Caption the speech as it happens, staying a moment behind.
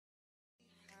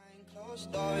Hi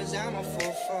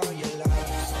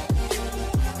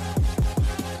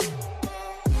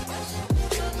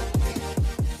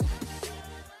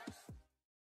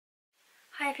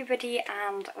everybody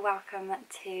and welcome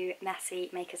to Messy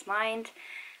Maker's Mind.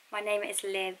 My name is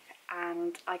Liv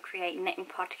and I create knitting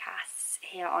podcasts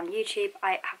here on YouTube.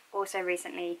 I have also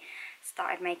recently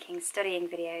started making studying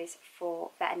videos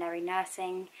for veterinary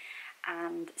nursing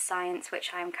and science,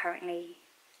 which I am currently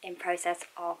in process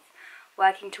of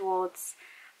working towards.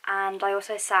 And I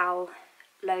also sell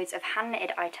loads of hand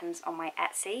knitted items on my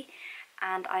Etsy,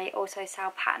 and I also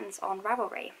sell patterns on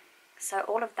Ravelry. So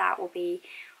all of that will be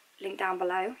linked down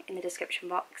below in the description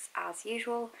box as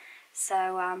usual.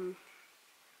 So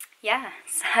yeah,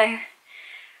 so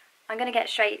I'm going to get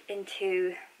straight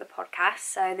into the podcast.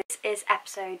 So this is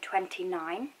episode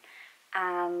 29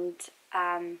 and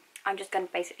I'm just going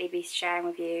to basically be sharing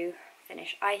with you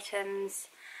finished items,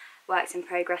 works in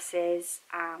progresses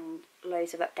and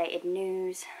loads of updated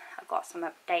news. I've got some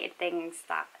updated things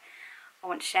that I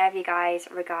want to share with you guys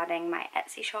regarding my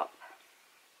Etsy shop.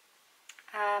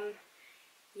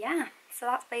 Yeah, so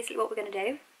that's basically what we're going to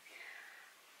do.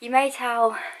 You may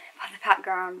tell by the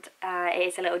background it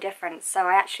is a little different. So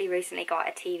I actually recently got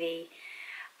a TV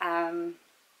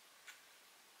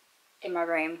in my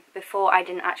room. Before I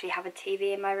didn't actually have a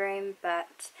TV in my room,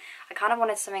 but I kind of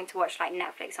wanted something to watch like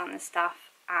Netflix on and stuff,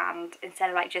 and instead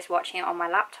of like just watching it on my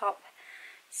laptop,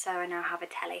 so I now have a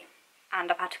telly.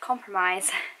 And I've had to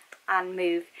compromise and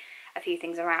move a few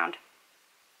things around.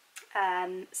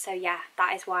 So yeah,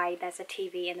 that is why there's a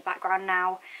TV in the background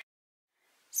now.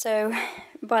 So,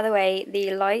 by the way,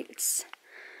 the lights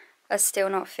are still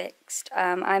not fixed.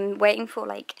 I'm waiting for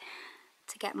like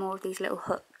to get more of these little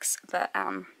hooks, but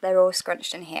they're all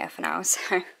scrunched in here for now,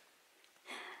 so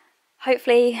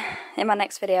hopefully in my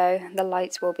next video the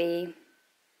lights will be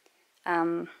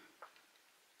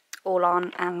all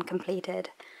on and completed.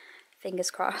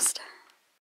 Fingers crossed.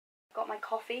 I've got my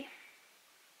coffee,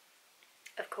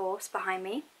 of course, behind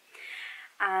me,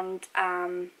 and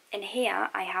in here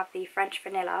I have the French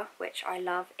vanilla, which I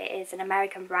love. It is an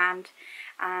American brand,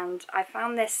 and I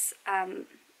found this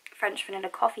French vanilla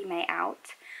coffee mate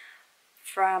out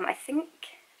from, I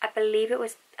believe it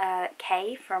was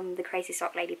Kay from the Crazy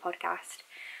Sock Lady podcast,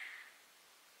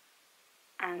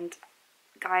 and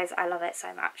guys, I love it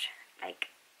so much. Like,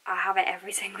 I have it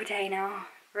every single day now,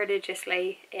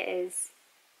 religiously. It is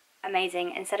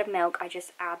amazing. Instead of milk, I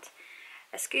just add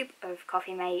a scoop of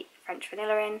Coffee Mate French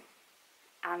vanilla in,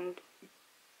 and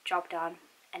job done,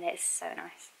 and it's so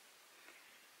nice.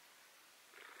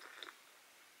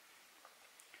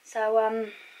 So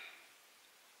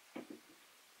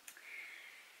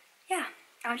yeah,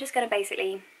 I'm just going to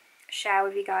basically share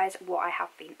with you guys what I have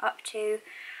been up to.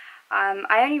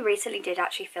 I only recently did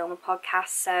actually film a podcast,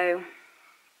 so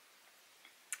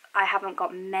I haven't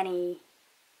got many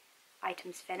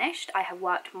items finished. I have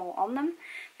worked more on them,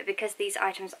 but because these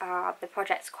items are, the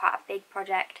project's quite a big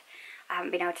project, I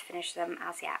haven't been able to finish them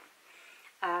as yet.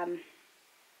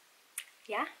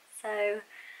 Yeah, so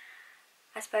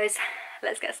I suppose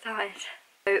let's get started.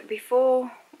 So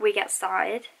before we get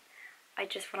started, I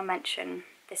just want to mention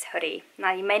this hoodie.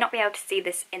 Now, you may not be able to see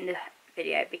this in the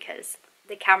video because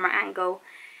the camera angle,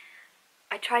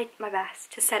 I tried my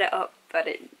best to set it up, but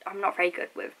I'm not very good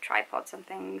with tripods and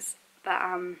things. But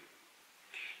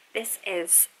this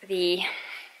is the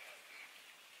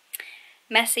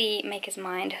Messy Maker's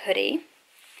Mind hoodie.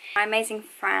 My amazing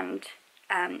friend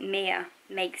Mia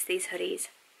makes these hoodies.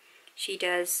 She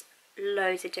does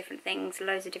loads of different things,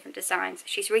 loads of different designs.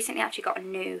 She's recently actually got a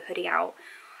new hoodie out,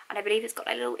 and I believe it's got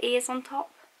like little ears on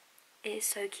top. It is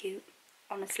so cute,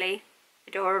 honestly,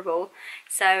 adorable.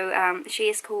 So she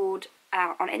is called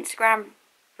on Instagram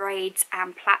Braids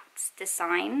and Plaits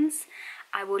Designs.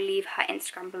 I will leave her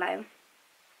Instagram below.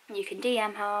 You can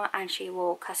DM her and she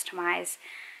will customize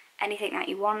anything that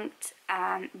you want.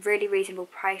 Really reasonable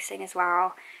pricing as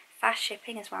well, fast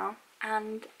shipping as well.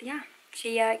 And yeah,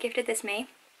 she gifted this me.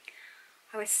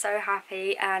 I was so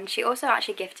happy, and she also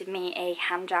actually gifted me a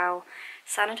hand gel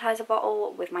sanitizer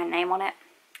bottle with my name on it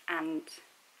and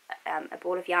a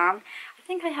ball of yarn. I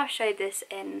think I have showed this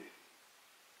in,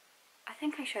 I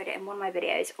think I showed it in one of my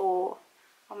videos or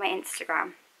on my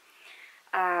Instagram.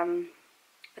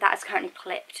 But that is currently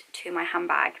clipped to my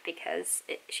handbag because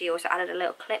she also added a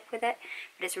little clip with it,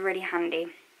 but it's really handy.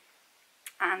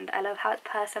 And I love how it's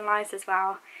personalised as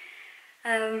well.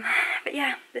 But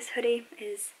yeah, this hoodie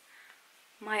is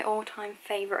my all-time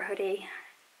favourite hoodie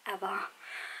ever.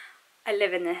 I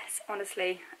live in this,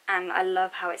 honestly, and I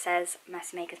love how it says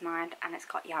Messy Maker's Mind and it's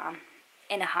got yarn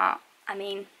in a heart. I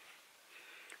mean,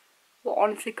 what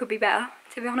honestly could be better,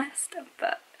 to be honest,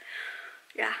 but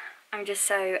Yeah, I'm just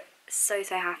so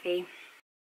happy.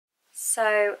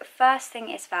 So first thing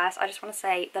is first, I just want to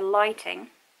say the lighting,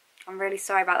 I'm really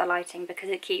sorry about the lighting because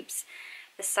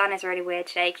the sun is really weird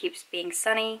today. It keeps being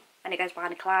sunny and it goes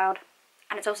behind a cloud,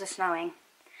 and it's also snowing.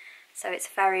 So it's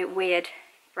very weird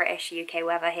British UK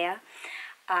weather here.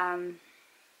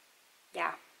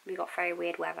 Yeah, we got very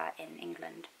weird weather in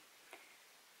England.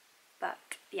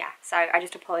 But yeah, so I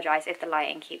just apologise if the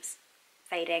lighting keeps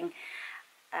fading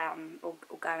or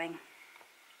going.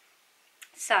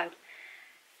 So,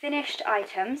 finished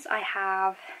items, I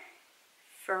have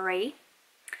 3,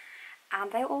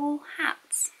 and they're all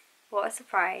hats. What a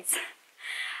surprise.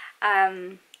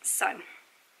 So,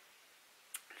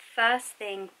 first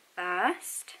thing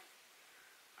first,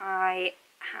 I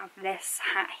have this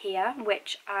hat here,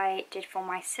 which I did for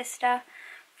my sister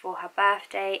for her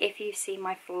birthday. If you've seen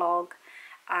my vlog,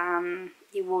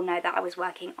 you will know that I was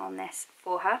working on this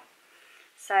for her.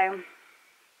 So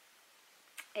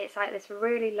it's like this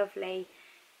really lovely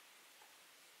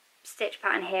stitch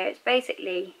pattern here. It's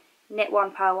basically knit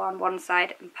one, purl one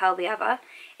side and purl the other.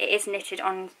 It is knitted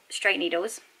on straight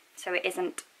needles, so it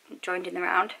isn't joined in the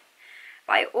round.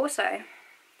 But I also,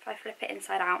 if I flip it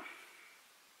inside out,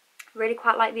 really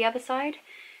quite like the other side,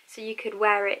 so you could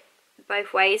wear it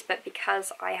both ways, but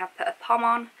because I have put a pom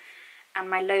on and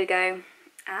my logo,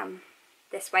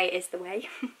 this way is the way.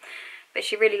 But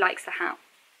she really likes the hat,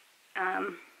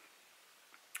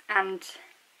 and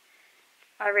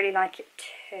I really like it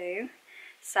too.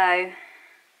 So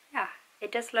yeah,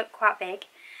 it does look quite big,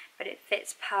 but it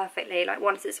fits perfectly. Like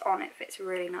once it's on, it fits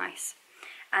really nice.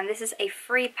 And this is a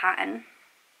free pattern.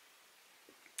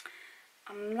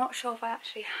 I'm not sure if I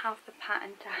actually have the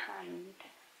pattern to hand.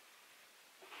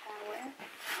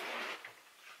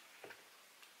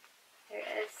 Here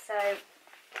it is. So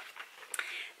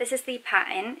this is the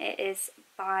pattern. It is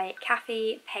by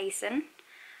W.I.P.S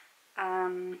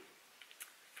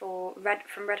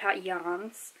from Red Heart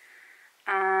Yarns,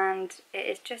 and it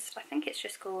is just, I think it's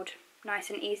just called Nice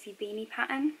and Easy Beanie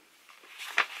Pattern.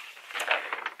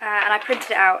 And I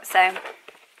printed it out, so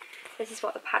this is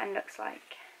what the pattern looks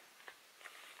like.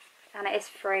 And it is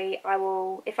free. I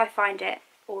will, if I find it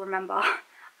or remember,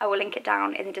 I will link it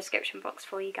down in the description box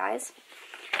for you guys.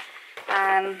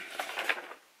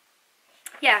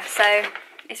 Yeah, so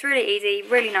it's really easy,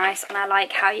 really nice, and I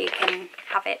like how you can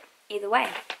have it either way.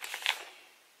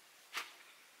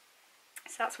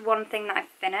 So that's one thing that I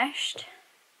finished.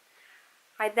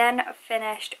 I then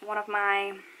finished one of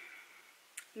my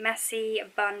messy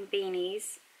bun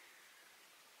beanies.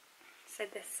 So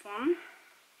this one,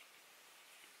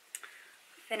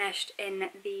 finished in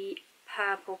the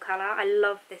purple colour. I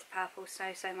love this purple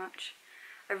so much.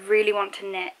 I really want to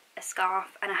knit a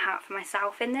scarf and a hat for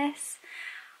myself in this.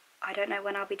 I don't know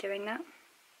when I'll be doing that.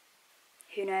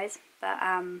 Who knows? But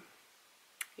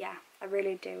yeah, I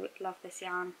really do love this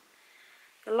yarn.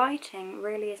 The lighting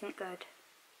really isn't good,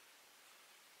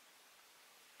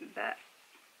 but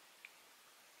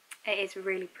it is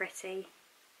really pretty.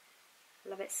 I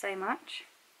love it so much.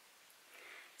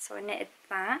 So I knitted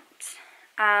that,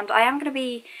 and I am going to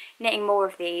be knitting more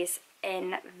of these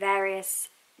in various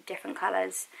different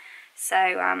colours. So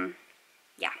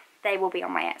yeah, they will be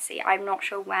on my Etsy. I'm not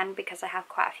sure when, because I have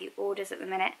quite a few orders at the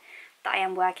minute that I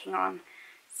am working on.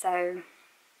 So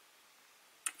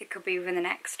it could be within the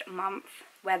next month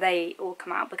where they all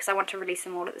come out, because I want to release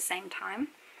them all at the same time.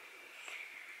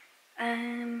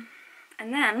 And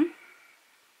then,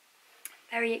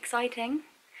 very exciting,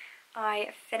 I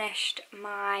finished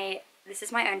this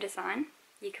is my own design.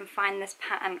 You can find this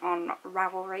pattern on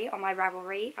Ravelry, on my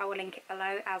Ravelry. I will link it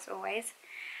below as always.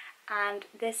 And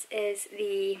this is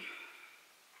the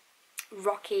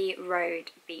Rocky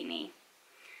Road beanie.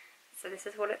 So this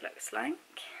is what it looks like.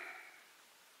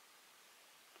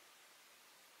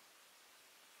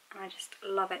 And I just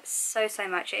love it so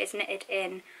much. It is knitted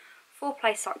in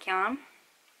 4-ply sock yarn.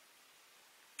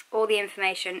 All the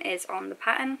information is on the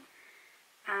pattern,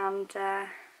 and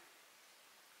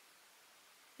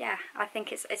yeah, I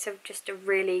think it's just a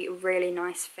really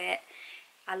nice fit.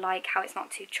 I like how it's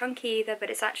not too chunky either, but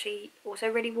it's actually also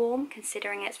really warm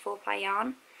considering it's 4-ply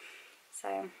yarn. So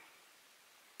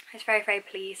I was very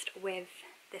pleased with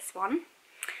this one.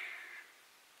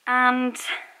 And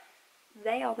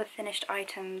they are the finished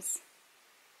items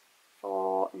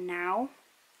for now,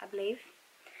 I believe.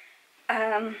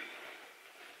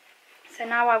 So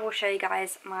now I will show you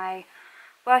guys my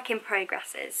work in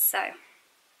progresses. So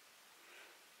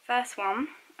first one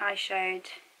I showed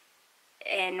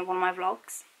in one of my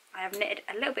vlogs. I have knitted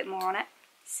a little bit more on it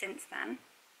since then.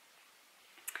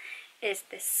 Is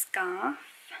this scarf.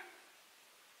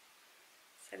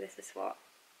 So this is what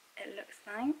it looks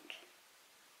like.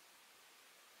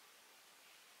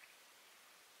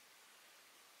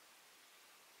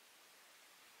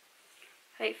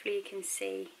 Hopefully you can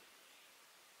see.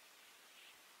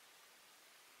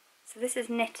 So this is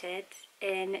knitted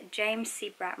in James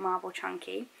C. Brett Marble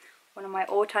Chunky, one of my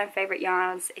all-time favourite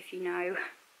yarns. If you know,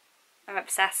 I'm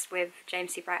obsessed with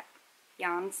James C. Brett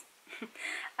yarns.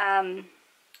 And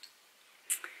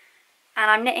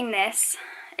I'm knitting this.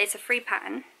 It's a free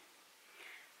pattern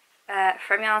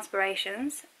from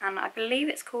Yarnspirations, and I believe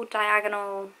it's called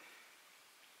Diagonal.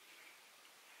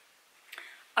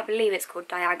 I believe it's called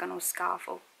Diagonal Scarf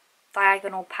or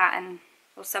Diagonal Pattern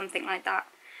or something like that.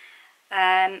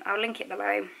 I'll link it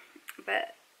below.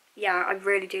 But yeah, I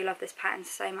really do love this pattern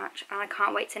so much, and I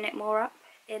can't wait to knit more up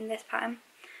in this pattern.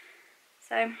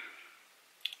 So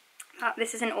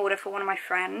this is an order for one of my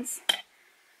friends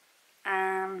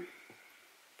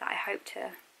that I hope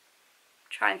to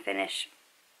try and finish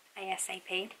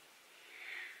ASAP.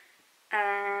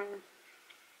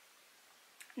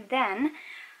 Then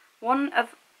one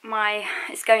of my,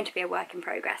 it's going to be a work in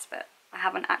progress, but I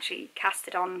haven't actually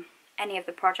casted on any of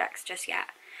the projects just yet,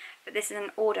 but this is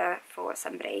an order for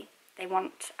somebody. They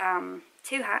want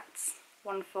 2 hats,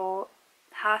 one for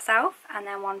herself and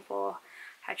then one for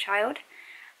her child,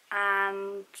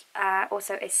 and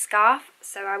also a scarf.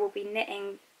 So I will be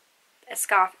knitting a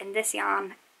scarf in this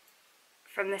yarn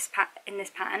from this in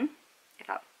this pattern, if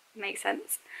that makes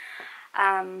sense.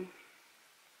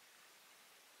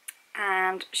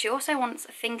 And she also wants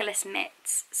fingerless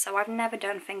mitts. So I've never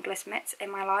done fingerless mitts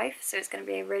in my life, so it's going to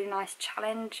be a really nice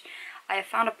challenge. I have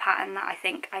found a pattern that I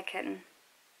think I can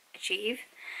achieve.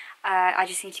 I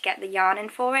just need to get the yarn in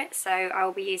for it, so I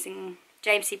will be using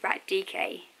James C. Brett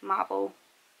DK marble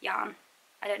yarn.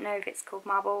 I don't know if it's called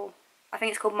marble, I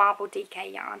think it's called marble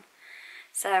DK yarn.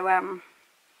 So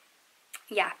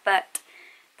yeah, but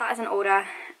that is an order,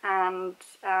 and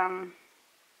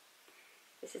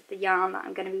this is the yarn that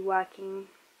I'm going to be working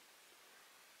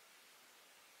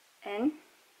in.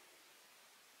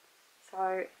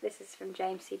 So this is from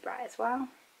James C. Brett as well.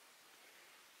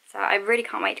 So I really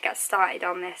can't wait to get started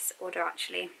on this order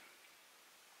actually.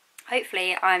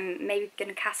 Hopefully I'm maybe going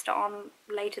to cast it on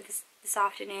later this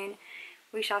afternoon.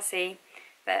 We shall see.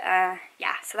 But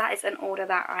yeah, so that is an order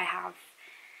that I have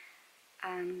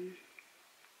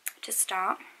to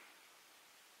start.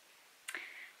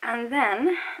 And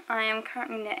then I am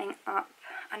currently knitting up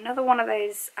another one of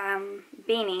those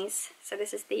beanies. So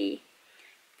this is the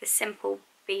simple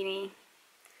beanie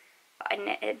that I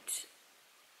knitted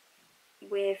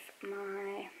with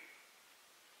my,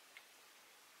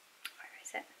 where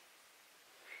is it?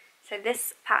 So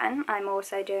this pattern, I'm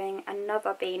also doing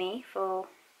another beanie for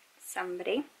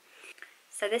somebody.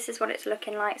 So this is what it's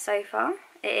looking like so far.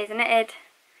 It is knitted,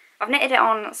 I've knitted it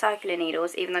on circular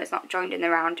needles, even though it's not joined in the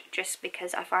round, just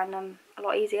because I find them a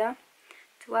lot easier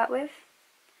to work with.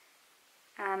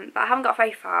 But I haven't got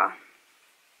very far.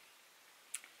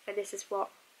 So this is what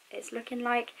it's looking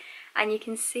like, and you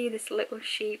can see this little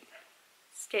sheep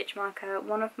stitch marker.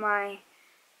 One of my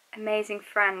amazing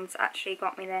friends actually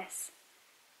got me this,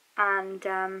 and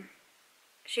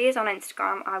she is on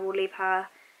Instagram. I will leave her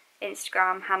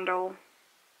Instagram handle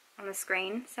on the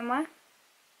screen somewhere.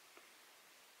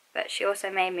 But she also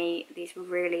made me these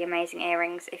really amazing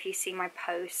earrings. If you see my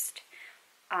post,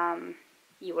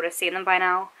 you would have seen them by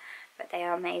now, but they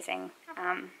are amazing.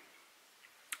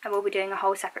 I will be doing a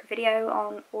whole separate video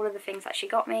on all of the things that she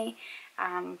got me,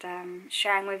 and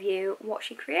sharing with you what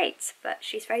she creates. But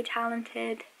she's very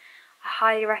talented. I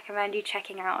highly recommend you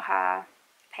checking out her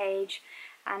page,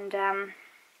 and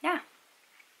yeah.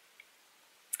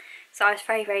 So I was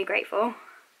very, very grateful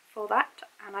for that,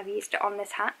 and I've used it on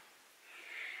this hat.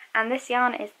 And this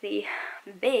yarn is the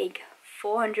big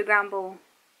 400 gram ball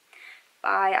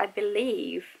by, I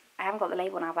believe, I haven't got the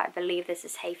label now, but I believe this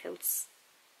is Hayfield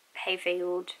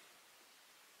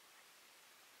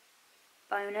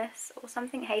Bonus or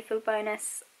something. Hayfield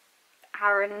Bonus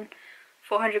Aaron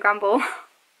 400 gram ball.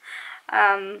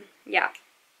 Yeah,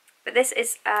 but this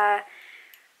is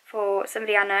for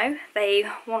somebody I know. They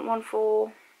want one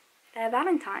for their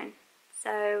Valentine,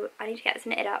 so I need to get this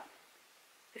knitted up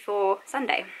before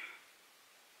Sunday,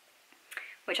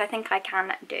 which I think I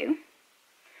can do.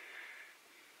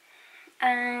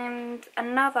 And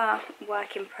another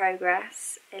work in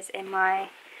progress is in my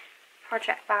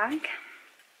project bag,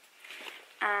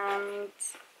 and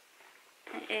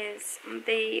it is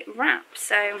the wrap.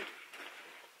 So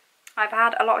I've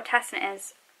had a lot of test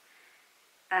knitters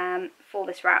for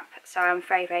this wrap, so I'm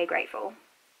very, very grateful,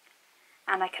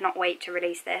 and I cannot wait to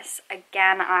release this.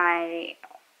 Again, I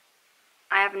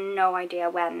have no idea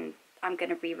when I'm going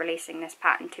to be releasing this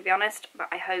pattern, to be honest, but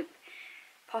I hope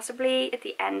possibly at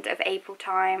the end of April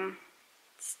time,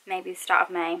 maybe the start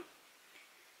of May.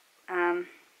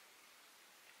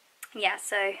 Yeah,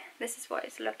 so this is what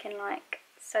it's looking like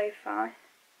so far.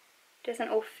 It doesn't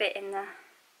all fit in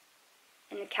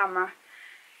the camera,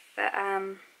 but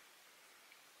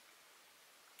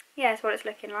yeah, it's what it's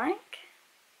looking like.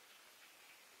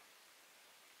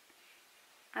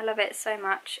 I love it so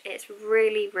much. It's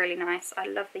really, really nice. I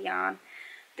love the yarn.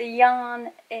 The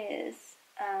yarn is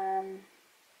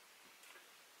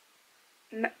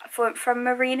from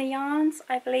Marina Yarns,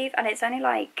 I believe, and it's only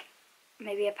like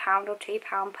maybe £1 or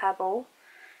 £2 per ball,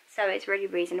 so it's really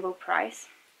reasonable price.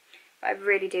 But I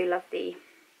really do love the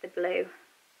blue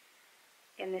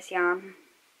in this yarn,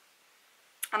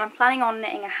 and I'm planning on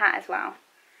knitting a hat as well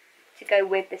to go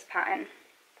with this pattern.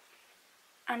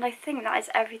 And I think that is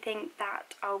everything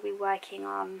that I'll be working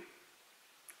on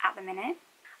at the minute.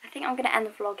 I think I'm going to end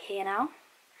the vlog here now.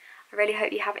 I really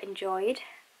hope you have enjoyed,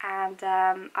 and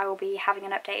I will be having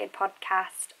an updated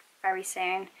podcast very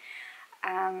soon,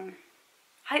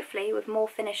 hopefully with more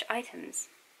finished items,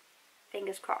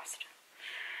 fingers crossed,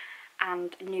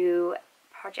 and new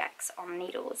projects on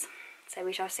needles, so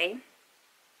we shall see.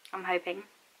 I'm hoping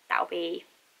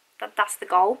that's the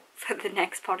goal for the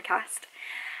next podcast.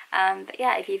 But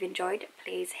yeah, if you've enjoyed,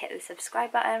 please hit the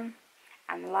subscribe button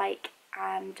and like,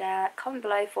 and comment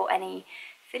below for any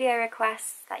video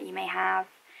requests that you may have,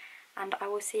 and I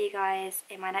will see you guys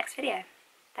in my next video.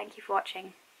 Thank you for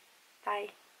watching. Bye.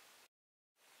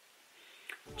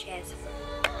 Cheers.